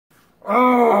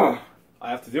I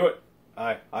have to do it.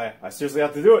 I seriously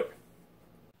have to do it.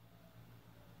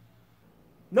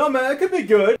 No, man, it could be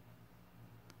good.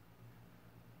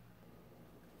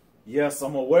 Yes,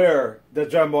 I'm aware that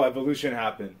Dragon Ball Evolution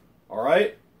happened.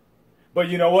 Alright? But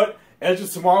you know what? Edge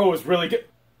of Tomorrow was really good.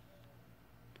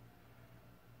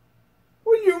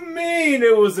 What do you mean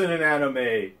it wasn't an anime?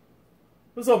 It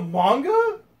was a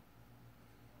manga?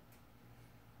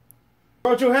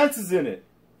 Scarlett Johansson's in it.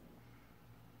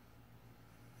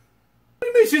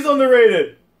 What do you mean she's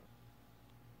underrated?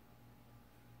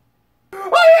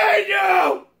 I hate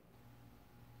you!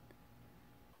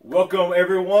 Welcome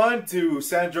everyone to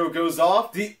Sandro Goes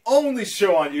Off, the only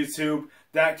show on YouTube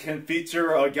that can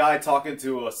feature a guy talking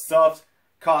to a stuffed,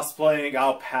 cosplaying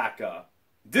alpaca.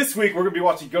 This week we're going to be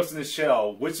watching Ghost in the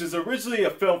Shell, which is originally a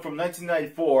film from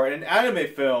 1994, an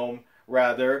anime film,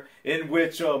 rather, in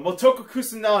which Motoko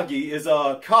Kusanagi is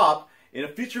a cop in a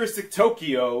futuristic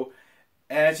Tokyo,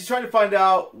 and she's trying to find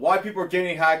out why people are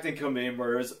getting hacked and committing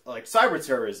murders like cyber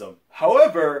terrorism.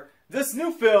 However, this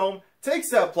new film takes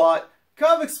that plot,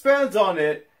 kind of expands on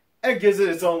it, and gives it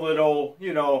its own little,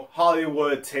 you know,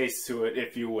 Hollywood taste to it,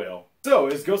 if you will. So,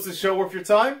 is Ghost in the Shell worth your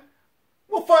time?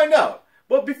 We'll find out.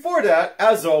 But before that,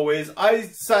 as always, I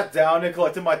sat down and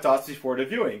collected my thoughts before the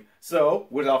viewing. So,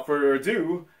 without further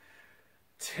ado,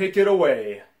 take it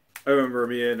away. I remember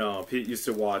me and Pete used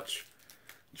to watch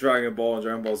Dragon Ball and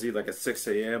Dragon Ball Z like at 6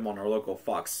 a.m. on our local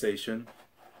Fox station.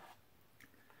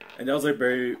 And that was like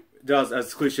that was,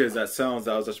 as cliche as that sounds,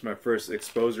 that was just my first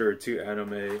exposure to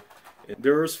anime.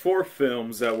 There was 4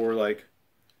 films that were like,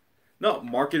 not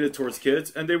marketed towards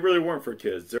kids, and they really weren't for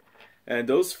kids. And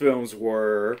those films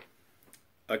were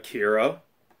Akira,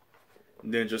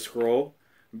 Ninja Scroll,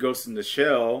 Ghost in the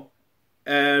Shell,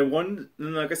 and one,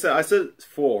 like I said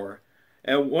 4.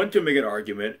 And one can make an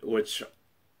argument, which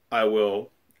I will,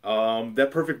 that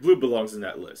Perfect Blue belongs in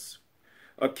that list.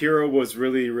 Akira was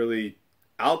really, really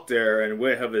out there and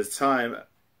way ahead of his time,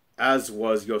 as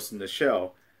was Ghost in the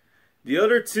Shell. The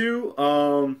other 2,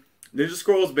 Ninja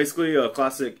Scroll is basically a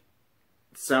classic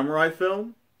samurai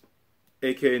film,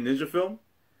 aka ninja film.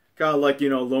 Kind of like, you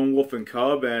know, Lone Wolf and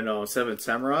Cub and Seven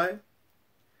Samurai.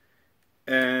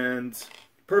 And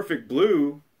Perfect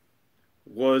Blue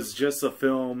was just a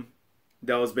film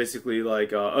that was basically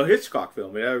like a Hitchcock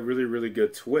film. It had a really, really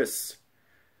good twist.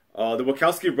 The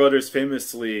Wachowski brothers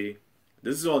famously,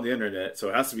 this is on the internet, so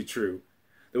it has to be true.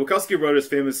 The Wachowski brothers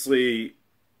famously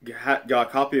got a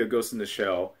copy of Ghost in the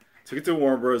Shell, took it to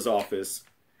Warner Bros. Office,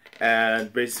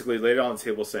 and basically laid it on the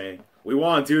table saying, we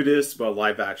want to do this, but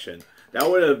live action. That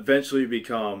would eventually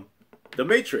become The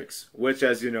Matrix, which,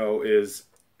 as you know, is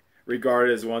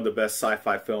regarded as one of the best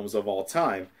sci-fi films of all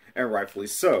time, and rightfully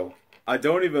so. I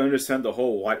don't even understand the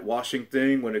whole whitewashing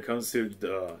thing when it comes to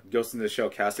the Ghost in the Shell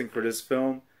casting for this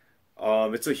film.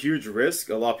 It's a huge risk.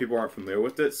 A lot of people aren't familiar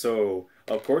with it, so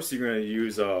of course you're going to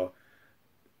use a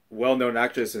well-known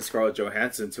actress in Scarlett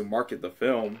Johansson to market the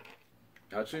film.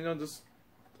 Actually, no, this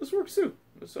works too.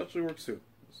 This actually works too.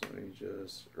 So let me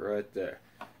just, right there.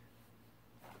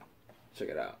 Check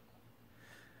it out.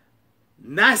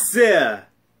 Nice! Did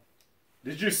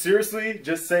you seriously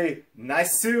just say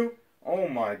nice? Oh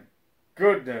my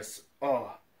goodness.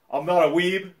 Oh, I'm not a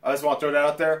weeb. I just want to throw that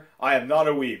out there. I am not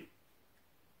a weeb.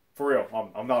 For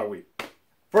real, I'm not a weeb.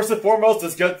 First and foremost,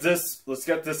 let's get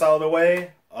this out of the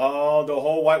way. The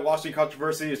whole whitewashing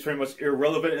controversy is pretty much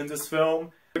irrelevant in this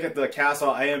film. Look at the cast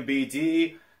on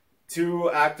IMDb.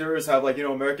 2 actors have, like, you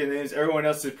know, American names. Everyone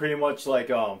else is pretty much like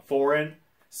foreign.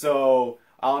 So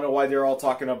I don't know why they're all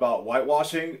talking about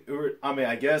whitewashing. I mean,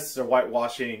 I guess they're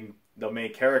whitewashing the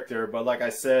main character, but like I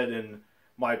said in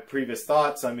my previous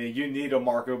thoughts, I mean, you need a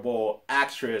marketable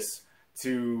actress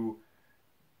to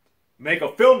make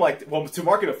a film like, well, to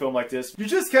market a film like this. You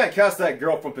just can't cast that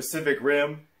girl from Pacific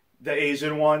Rim, the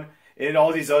Asian one, in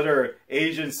all these other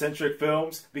Asian-centric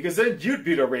films, because then you'd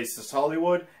be the racist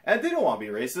Hollywood, and they don't want to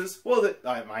be racist. Well,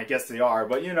 I guess they are,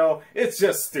 but you know, it's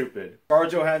just stupid.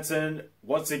 Scarlett Johansson,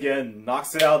 once again,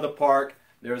 knocks it out of the park.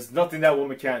 There's nothing that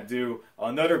woman can't do.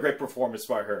 Another great performance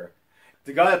by her.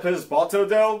 The guy that plays Bato,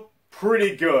 though,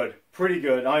 pretty good. Pretty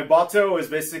good. I mean, Bato is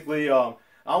basically, I don't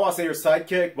want to say her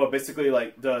sidekick, but basically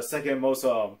like the second most,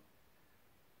 I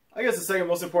guess the second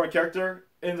most important character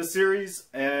in the series,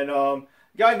 and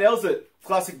guy nails it.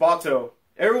 Classic Bato.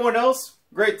 Everyone else,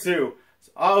 great too.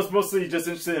 I was mostly just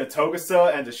interested in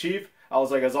Togusa and the Chief. I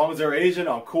was like, as long as they're Asian,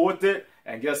 I'm cool with it.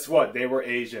 And guess what? They were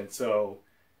Asian, so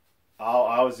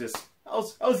I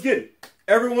was giddy.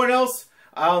 Everyone else,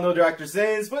 I don't know their actors'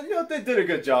 names, but you know, they did a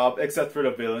good job, except for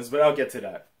the villains, but I'll get to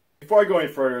that. Before I go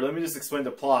any further, let me just explain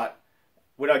the plot,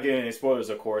 without getting any spoilers,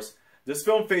 of course. This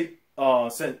film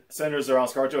centers around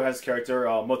Scarlett Johansson's character,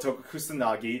 Motoko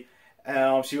Kusanagi.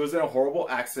 She was in a horrible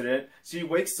accident. She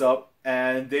wakes up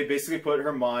and they basically put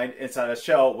her mind inside a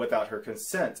shell without her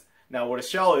consent. Now what a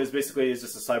shell is basically is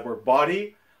just a cyborg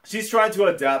body. She's trying to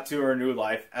adapt to her new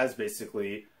life as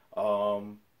basically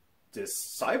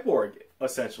this cyborg,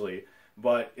 essentially.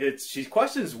 But she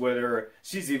questions whether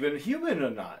she's even human or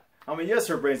not. I mean, yes,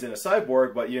 her brain's in a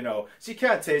cyborg, but, you know, she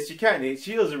can't taste, she can't eat,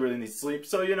 she doesn't really need sleep.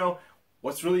 So, you know,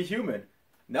 what's really human?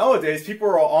 Nowadays, people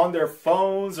are on their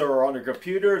phones or on their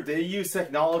computer. They use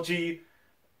technology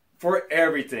for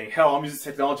everything. Hell, I'm using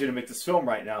technology to make this film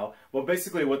right now. Well,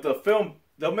 basically, what the film,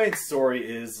 the main story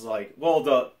is like, well,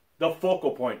 the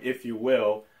focal point, if you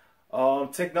will.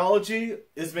 Technology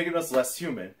is making us less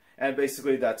human. And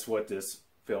basically, that's what this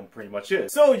film pretty much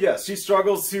is. So, yes, she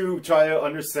struggles to try to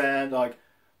understand, like,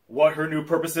 what her new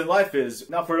purpose in life is.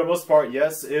 Now, for the most part,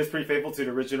 yes, it is pretty faithful to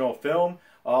the original film.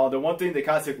 The one thing they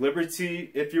kind of took liberty,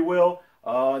 if you will,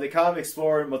 they kind of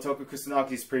explored Motoko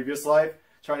Kusanagi's previous life,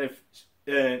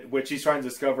 in which she's trying to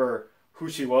discover who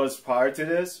she was prior to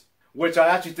this, which I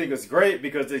actually think is great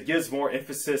because it gives more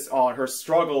emphasis on her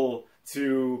struggle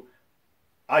to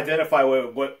identify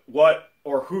what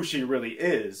or who she really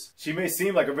is. She may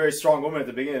seem like a very strong woman at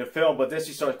the beginning of the film, but then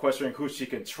she starts questioning who she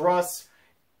can trust.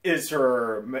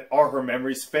 Are her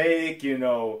memories fake? You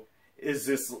know, is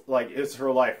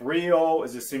her life real?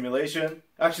 Is it simulation?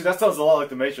 Actually, that sounds a lot like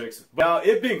The Matrix. But now,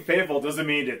 it being faithful doesn't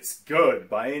mean it's good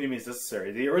by any means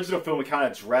necessary. The original film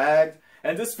kind of dragged,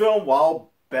 and this film,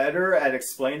 while better at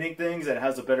explaining things and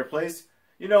has a better place,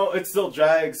 you know, it still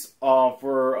drags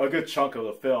for a good chunk of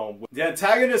the film. The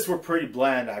antagonists were pretty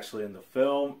bland, actually, in the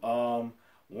film.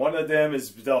 One of them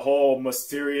is the whole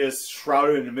mysterious,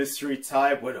 shrouded in mystery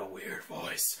type with a weird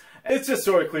voice. It's just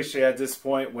sort of cliche at this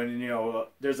point when, you know,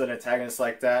 there's an antagonist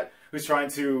like that who's trying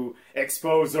to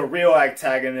expose the real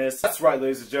antagonist. That's right,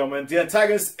 ladies and gentlemen. The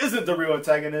antagonist isn't the real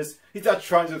antagonist. He's not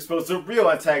trying to expose the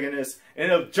real antagonist in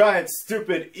a giant,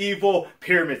 stupid, evil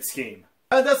pyramid scheme.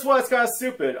 And that's why it's kind of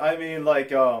stupid. I mean,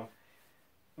 like,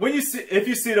 if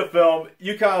you see the film,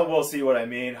 you kind of will see what I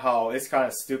mean. How it's kind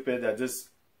of stupid that this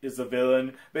is a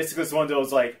villain. Basically, it's one of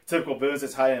those, like, typical villains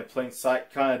that's hiding in plain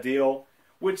sight kind of deal.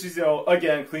 Which is, you know,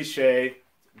 again, cliche.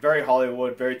 Very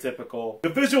Hollywood, very typical. The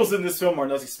visuals in this film are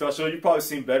nothing special. You've probably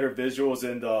seen better visuals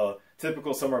in the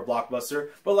typical summer blockbuster.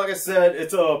 But like I said,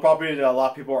 it's a property that a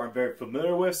lot of people aren't very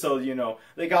familiar with. So, you know,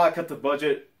 they gotta cut the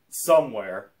budget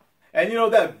somewhere. And, you know,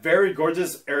 that very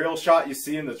gorgeous aerial shot you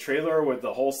see in the trailer with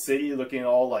the whole city looking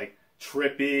all, like,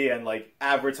 trippy and, like,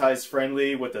 advertised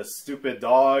friendly with a stupid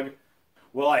dog.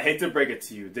 Well, I hate to break it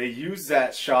to you. They use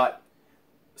that shot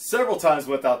several times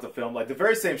without the film. Like, the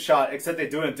very same shot, except they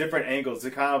do it in different angles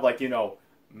to kind of, like, you know,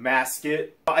 mask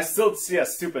it. I still see a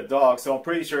stupid dog, so I'm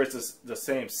pretty sure it's the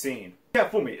same scene. You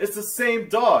can't fool me. It's the same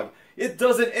dog. It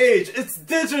doesn't age. It's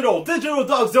digital. Digital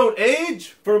dogs don't age.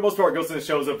 For the most part, Ghost in the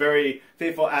Shell is a very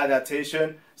faithful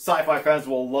adaptation. Sci-fi fans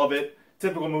will love it.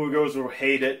 Typical moviegoers will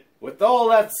hate it. With all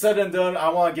that said and done, I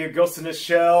want to give Ghost in the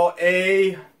Shell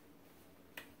a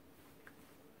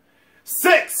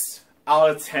 6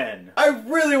 out of 10. I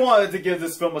really wanted to give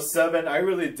this film a 7. I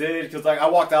really did, because like I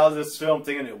walked out of this film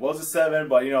thinking it was a 7,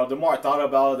 but you know, the more I thought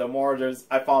about it, the more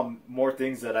I found more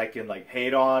things that I can like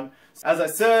hate on. As I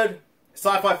said,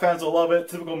 sci-fi fans will love it.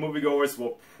 Typical moviegoers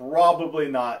will probably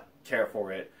not care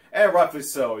for it, and rightfully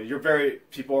so.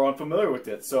 People are unfamiliar with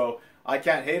it, so I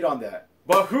can't hate on that.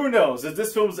 But who knows? If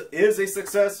this film is a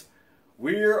success,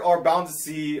 we are bound to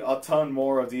see a ton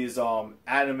more of these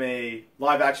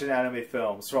live-action anime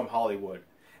films from Hollywood.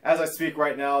 As I speak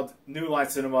right now, New Line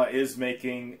Cinema is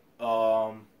making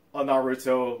a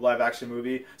Naruto live-action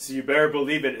movie, so you better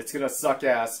believe it, it's gonna suck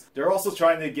ass. They're also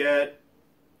trying to get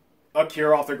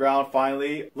Akira off the ground,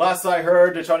 finally. Last I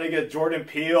heard, they're trying to get Jordan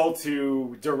Peele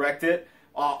to direct it.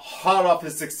 Hot off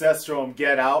his success from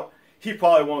Get Out. He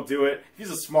probably won't do it. He's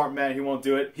a smart man, he won't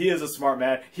do it. He is a smart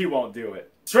man, he won't do it.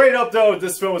 Straight up though,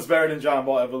 this film is better than Dragon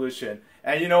Ball Evolution.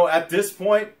 And you know, at this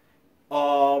point,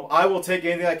 I will take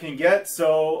anything I can get.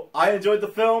 So, I enjoyed the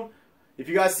film. If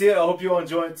you guys see it, I hope you all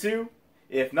enjoy it too.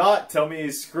 If not, tell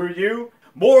me screw you.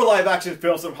 More live action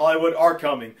films from Hollywood are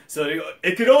coming. So,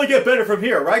 it could only get better from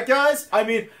here, right guys? I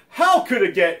mean, how could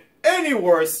it get any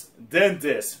worse than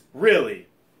this? Really?